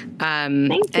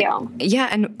 Thank you.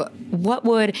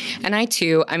 And I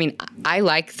too, I mean, I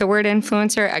like the word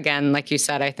influencer. Again, like you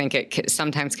said, I think it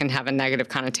sometimes can have a negative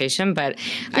connotation, but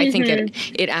I think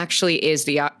it actually is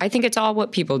I think it's all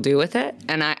what people do with it.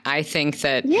 And I think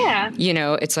that,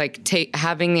 it's like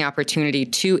having the opportunity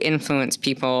to influence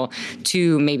people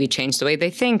to maybe change the way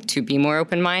they think, to be more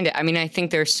open-minded. I mean, I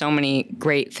think there's so many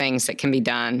great things that can be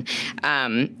done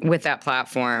with that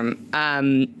platform.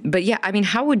 But yeah, I mean,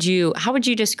 how would you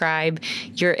describe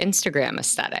your Instagram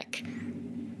aesthetic?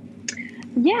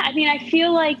 Yeah, I mean, I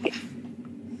feel like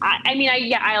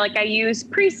I use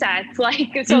presets,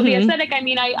 the aesthetic. I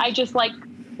mean, I just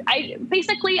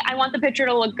basically I want the picture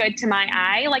to look good to my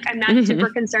eye. Like I'm not super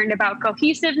concerned about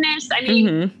cohesiveness. I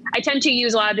mean, I tend to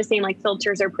use a lot of the same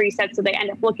filters or presets, so they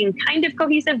end up looking kind of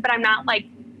cohesive, but I'm not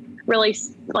really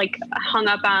hung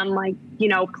up on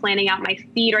planning out my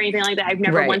feed or anything like that. I've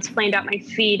never once planned out my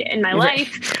feed in my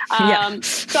life.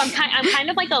 So I'm kind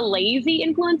of like a lazy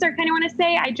influencer, kind of want to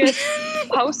say. I just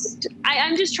post.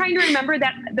 I'm just trying to remember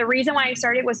that the reason why I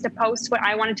started was to post what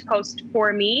I wanted to post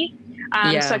for me.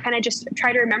 So I kind of just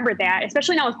try to remember that,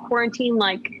 especially now with quarantine.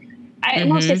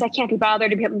 Most days I can't be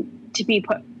bothered to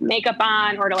put makeup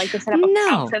on or to set up a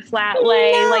outfit flat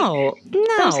lay.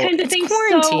 Those kinds of things.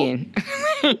 Quarantine.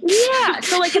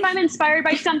 So if I'm inspired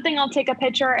by something, I'll take a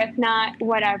picture. If not,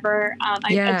 whatever.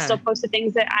 I still post the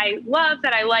things that I love,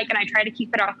 that I like, and I try to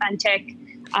keep it authentic.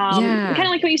 Kind of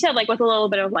like what you said, with a little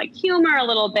bit of humor, a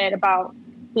little bit about,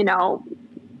 now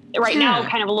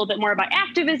kind of a little bit more about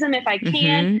activism if I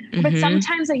can, but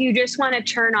sometimes you just want to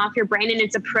turn off your brain, and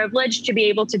it's a privilege to be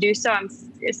able to do so.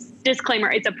 Disclaimer,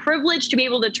 it's a privilege to be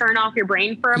able to turn off your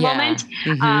brain for a moment.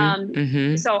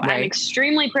 So I'm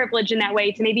extremely privileged in that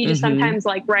way to maybe just sometimes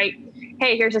write,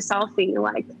 hey, here's a selfie.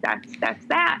 That's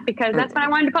that, because that's what I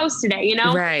wanted to post today,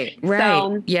 Right.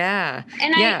 So, yeah.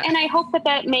 And I hope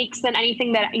that makes then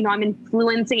anything that, I'm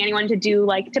influencing anyone to do,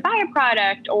 to buy a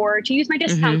product or to use my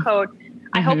discount code.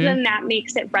 I hope then that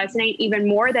makes it resonate even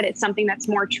more, that it's something that's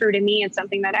more true to me and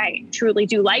something that I truly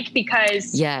do like,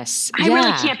 because I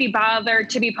really can't be bothered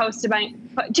to be posting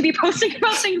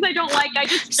about things I don't like. I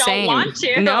just don't want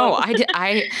to. No, I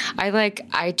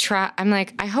try. I'm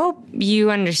I hope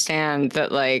you understand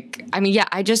that.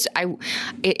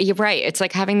 You're right. It's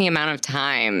like having the amount of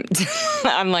time.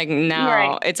 I'm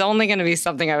no, it's only going to be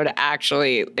something I would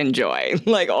actually enjoy,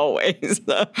 always.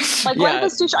 What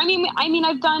is this? I mean,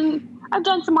 I've done I've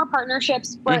done some more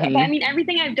partnerships, but I mean,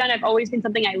 everything I've done, I've always been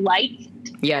something I liked.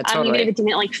 Yeah, totally. Even if it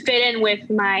didn't like fit in with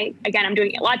again, I'm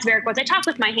doing lots of air quotes. I talk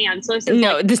with my hands, so this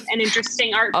is an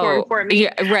interesting art form for me.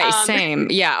 Yeah, right, same.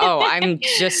 Yeah. Oh, I'm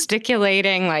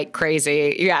gesticulating like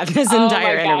crazy. Yeah, this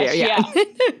entire interview. Yeah.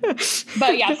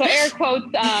 But yeah, so air quotes.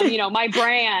 My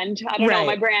brand. I don't know what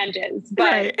my brand is,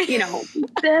 but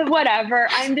whatever.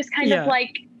 I'm just kind of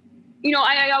like.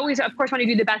 I always, of course, want to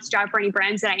do the best job for any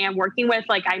brands that I am working with.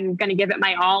 Like, I'm going to give it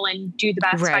my all and do the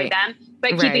best by them,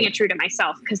 but keeping it true to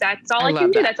myself, because that's all I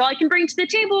can do. That's all I can bring to the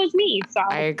table is me. So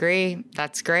I agree.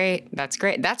 That's great. That's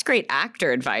great. That's great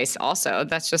actor advice also.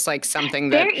 That's just like something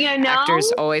that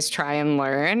actors always try and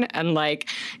learn. And like,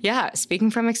 speaking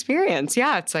from experience,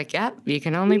 it's like, you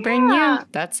can only bring you.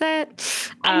 That's it.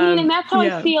 And that's how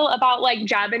I feel about like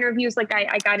job interviews. Like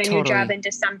I got a new job in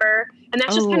December. And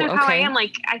that's just kind of how I am.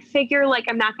 Like, I figure like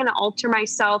I'm not going to alter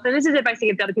myself. And this is advice I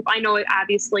give to other people. I know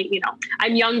obviously,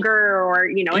 I'm younger or,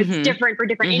 it's different for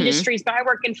different industries, but I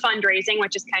work in fundraising,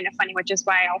 which is kind of funny, which is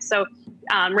why also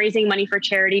raising money for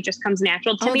charity just comes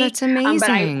natural to me. Oh, that's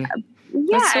amazing.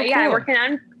 I work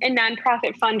in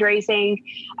nonprofit fundraising.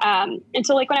 And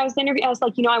so like when I was interviewing, I was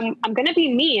like, I'm going to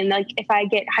be me. And like, if I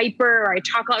get hyper or I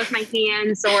talk a lot with my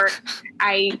hands or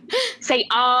I say,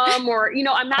 or,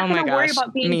 I'm not going to worry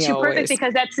about being too perfect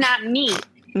because that's not me.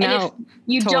 No, and if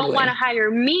you don't want to hire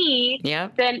me,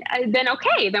 then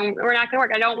okay, then we're not going to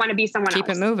work. I don't want to be someone else. Keep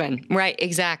it moving. Right.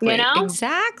 Exactly.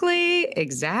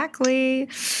 Exactly.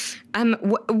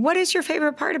 What is your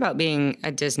favorite part about being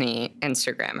a Disney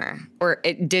Instagrammer or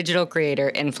a digital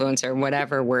creator, influencer,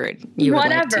 whatever word you would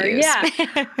like to use?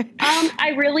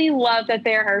 I really love that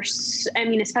there are,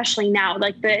 especially now,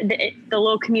 like the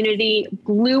little community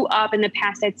blew up in the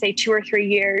past, I'd say 2 or 3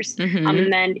 years.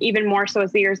 And then even more so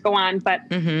as the years go on. But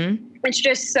it's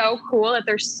just so cool that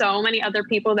there's so many other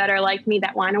people that are like me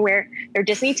that want to wear their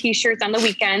Disney t-shirts on the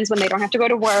weekends when they don't have to go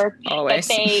to work. Always.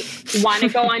 That they want to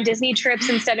go on Disney trips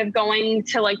instead of going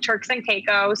to like Turks and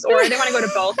Caicos, or they want to go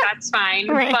to both. That's fine.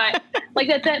 But like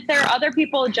that there are other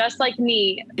people just like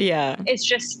me. Yeah. It's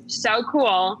just so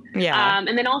cool. Yeah.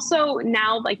 And then also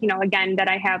now, like, again, that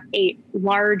I have a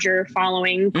larger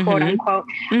following, quote unquote,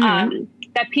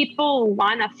 that people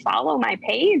want to follow my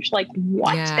page. Like,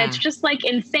 what? That's just like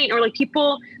insane. Or like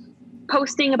people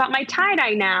posting about my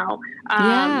tie-dye now.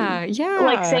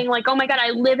 Like saying like, oh my God, I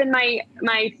live in my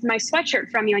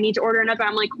sweatshirt from you. I need to order another.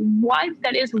 I'm like, what?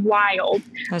 That is wild.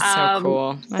 That's so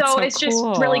cool. So it's just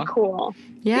really cool.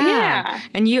 Yeah.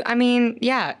 And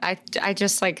I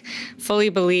just like fully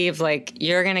believe like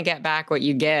you're going to get back what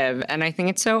you give. And I think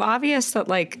it's so obvious that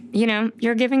like,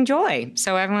 you're giving joy.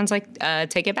 So everyone's like,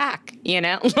 take it back,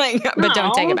 like, but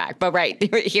don't take it back, but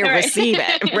here, receive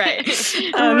it.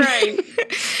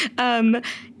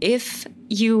 If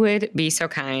you would be so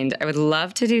kind, I would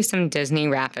love to do some Disney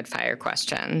rapid fire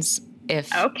questions.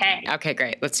 Okay,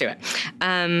 great. Let's do it.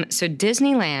 So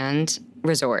Disneyland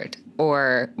Resort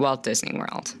or Walt Disney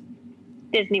World?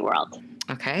 Disney World.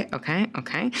 Okay.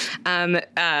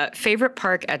 Favorite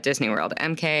park at Disney World?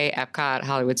 MK, Epcot,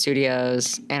 Hollywood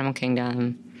Studios, Animal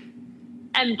Kingdom?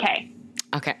 MK.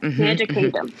 Okay. Magic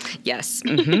Kingdom. Yes.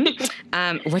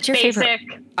 What's your favorite?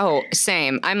 Oh,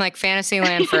 same. I'm like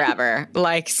Fantasyland forever.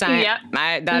 Like sign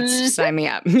me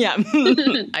up. Yeah.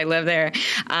 I live there.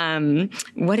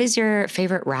 What is your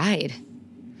favorite ride?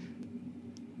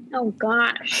 Oh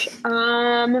gosh.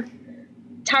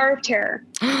 Tower of Terror.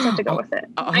 Just have to go with it.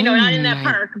 I know, not in that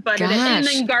park, but it is. And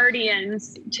then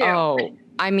Guardians too. Oh,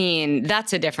 I mean,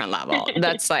 that's a different level.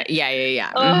 That's like,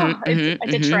 yeah.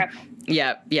 It's a trip.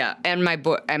 Yeah. And my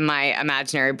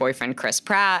imaginary boyfriend, Chris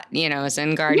Pratt, is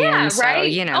in Guardians. Yeah,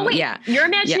 right. So, oh, wait, yeah. You're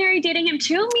imaginary dating him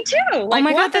too? Me too. Like, oh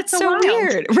my God, that's so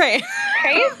weird. Right.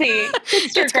 Crazy.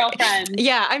 Sister girlfriend.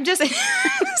 Yeah, I'm just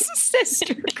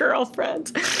sister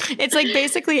girlfriend. It's like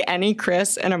basically any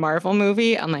Chris in a Marvel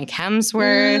movie. I'm like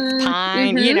Hemsworth,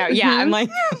 Pine, I'm like,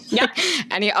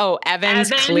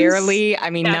 Evans, clearly. I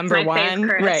mean, number one.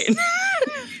 Right.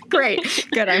 Great.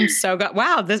 Good. I'm so good.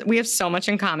 Wow. We have so much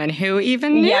in common. Who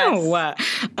even knew? Yes.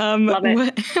 Love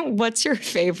it. What's your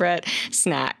favorite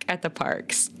snack at the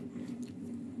parks?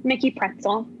 Mickey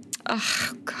pretzel.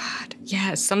 Oh, God.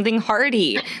 Yes. Something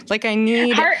hearty. Like I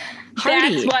need hearty.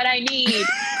 That's what I need.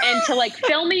 And to like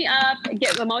fill me up,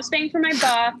 get the most bang for my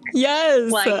buck.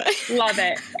 Yes. Like, love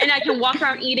it. And I can walk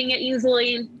around eating it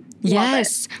easily.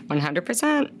 Yes.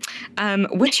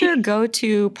 100%. What's your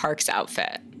go-to parks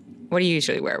outfit? What do you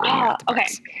usually wear when you're at the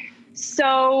parks? Okay.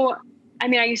 So I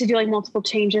mean, I used to do like multiple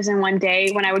changes in one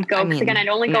day when I would go. Because again, I'd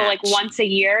only go like once a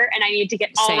year, and I needed to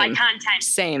get all my content.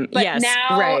 Same. But yes.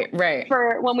 now, right.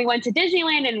 For when we went to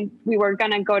Disneyland, and we were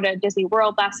going to go to Disney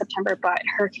World last September, but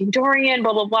Hurricane Dorian,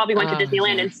 blah, blah, blah. We went to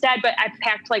Disneyland instead. But I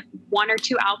packed like 1 or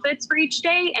 2 outfits for each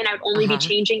day, and I would only be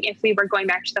changing if we were going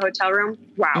back to the hotel room.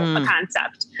 Wow, a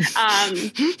concept.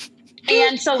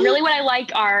 And so really what I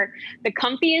like are the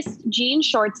comfiest jean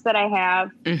shorts that I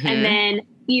have, and then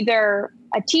either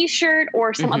a t-shirt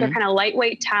or some other kind of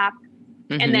lightweight top,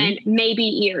 and then maybe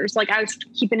ears. Like I was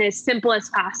keeping it as simple as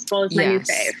possible as my new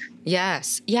fave.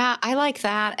 Yes. Yeah, I like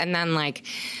that. And then like,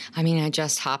 I mean, I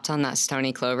just hopped on that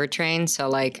Stony Clover train. So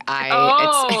like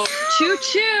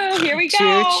choo-choo. Here we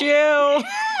go. Choo-choo.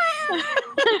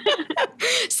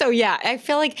 So yeah, I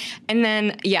feel like, and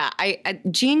then I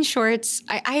jean shorts.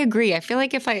 I agree. I feel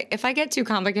like if I get too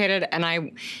complicated and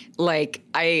I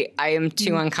am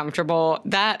too uncomfortable,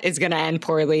 that is going to end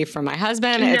poorly for my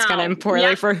husband. It's going to end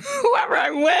poorly for whoever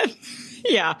I'm with.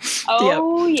 Yeah.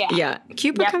 Yeah.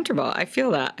 Keep it comfortable. I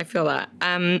feel that.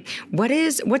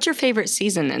 What's your favorite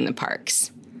season in the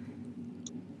parks?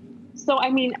 So,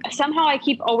 I mean, somehow I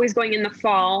keep always going in the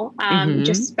fall,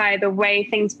 just by the way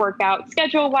things work out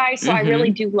schedule-wise. So I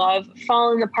really do love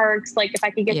fall in the parks. Like if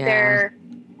I could get there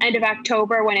end of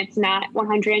October when it's not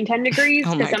 110 degrees,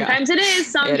 because sometimes it is,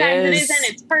 sometimes it isn't.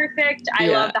 It's perfect. I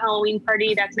love the Halloween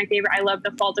party. That's my favorite. I love the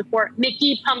fall decor.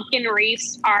 Mickey pumpkin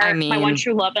wreaths are my one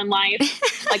true love in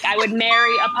life. Like I would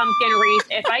marry a pumpkin wreath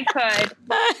if I could,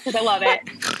 because I love it.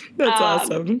 That's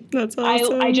awesome. That's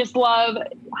awesome. I just love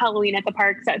Halloween at the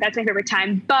parks. That's my favorite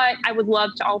time. But I would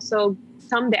love to also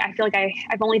someday, I feel like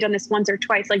I've only done this once or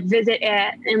twice, like visit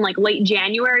it in like late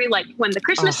January, like when the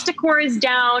Christmas decor is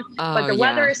down, but the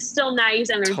weather is still nice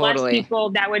and there's less people.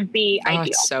 That would be ideal.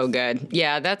 It's so good.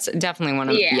 Yeah, that's definitely one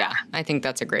of I think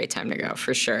that's a great time to go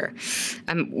for sure.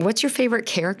 What's your favorite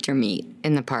character meet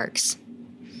in the parks?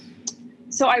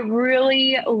 So I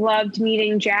really loved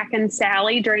meeting Jack and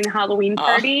Sally during the Halloween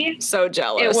party. So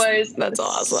jealous. That's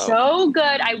awesome. So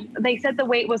good. They said the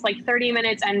wait was like 30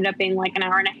 minutes, ended up being like an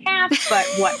hour and a half, but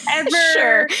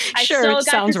whatever. I still got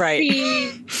sounds to right.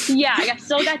 see. Yeah, I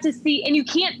still got to see, and you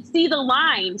can't see the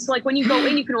line. So like when you go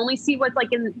in, you can only see what's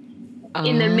like in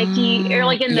the Mickey or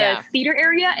like in the theater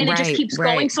area, and it just keeps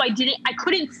going. So I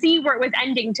couldn't see where it was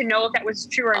ending to know if that was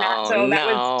true or not. So that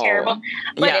was terrible,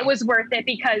 but it was worth it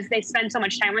because they spend so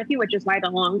much time with you, which is why the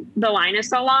line is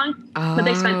so long. But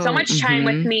they spent so much time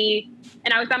with me,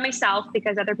 and I was by myself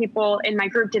because other people in my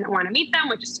group didn't want to meet them,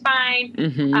 which is fine.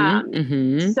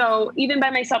 So even by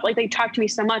myself, like they talked to me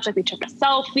so much, like we took a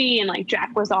selfie, and like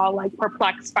Jack was all like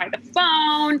perplexed by the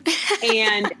phone,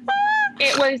 and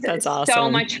it was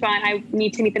so much fun. I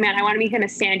need to meet the man. I want to meet him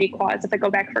as Sandy Claus if I go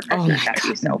back for Christmas. That would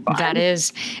be so fun. That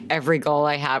is every goal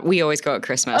I have. We always go at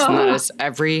Christmas, and that is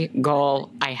every goal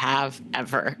I have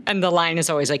ever. And the line is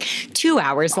always like 2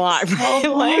 hours long.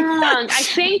 Right? I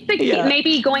think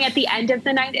maybe going at the end of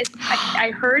the night is, I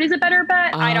heard, is a better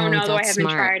bet. I don't know, though. I haven't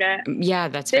tried it. Yeah,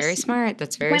 that's very smart.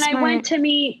 That's very smart. When I went to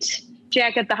meet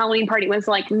Jack at the Halloween party, it was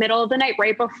like middle of the night,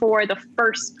 right before the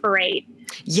first parade.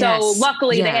 Yes, so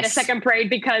luckily they had a second parade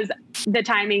because the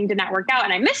timing did not work out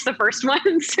and I missed the first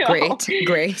one. So.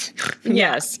 Great.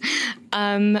 Yes.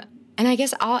 And I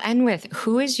guess I'll end with,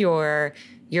 who is your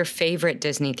favorite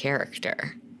Disney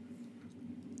character?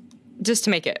 Just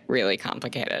to make it really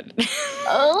complicated.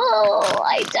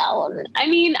 I don't. I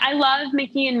mean, I love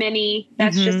Mickey and Minnie.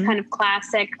 That's just kind of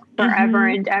classic forever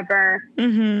and ever.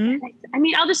 I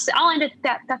mean, I'll end it.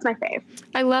 That's my fave.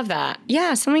 I love that.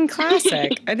 Yeah, something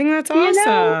classic. I think that's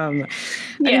awesome.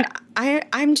 Yeah. I mean,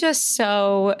 I'm just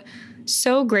so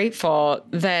grateful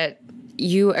that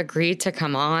you agreed to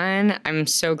come on. I'm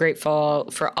so grateful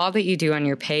for all that you do on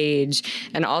your page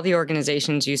and all the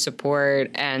organizations you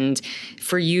support, and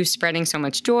for you spreading so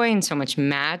much joy and so much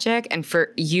magic, and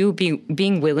for you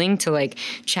being willing to like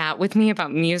chat with me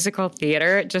about musical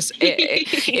theater. Just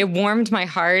it warmed my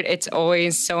heart. It's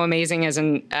always so amazing as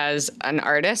an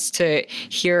artist to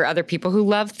hear other people who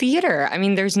love theater. I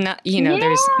mean, there's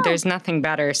there's nothing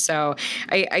better. So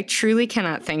I truly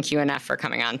cannot thank you enough for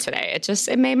coming on today.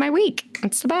 It made my week.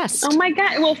 It's the best. Oh my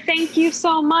God. Well, thank you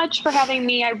so much for having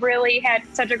me. I really had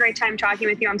such a great time talking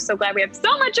with you. I'm so glad we have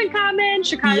so much in common.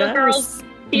 Chicago girls,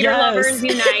 theater lovers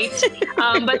unite.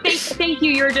 But thank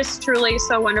you. You're just truly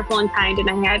so wonderful and kind, and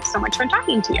I had so much fun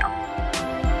talking to you.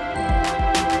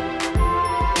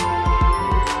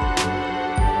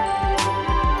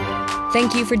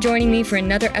 Thank you for joining me for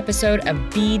another episode of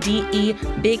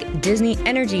BDE, Big Disney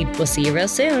Energy. We'll see you real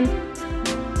soon.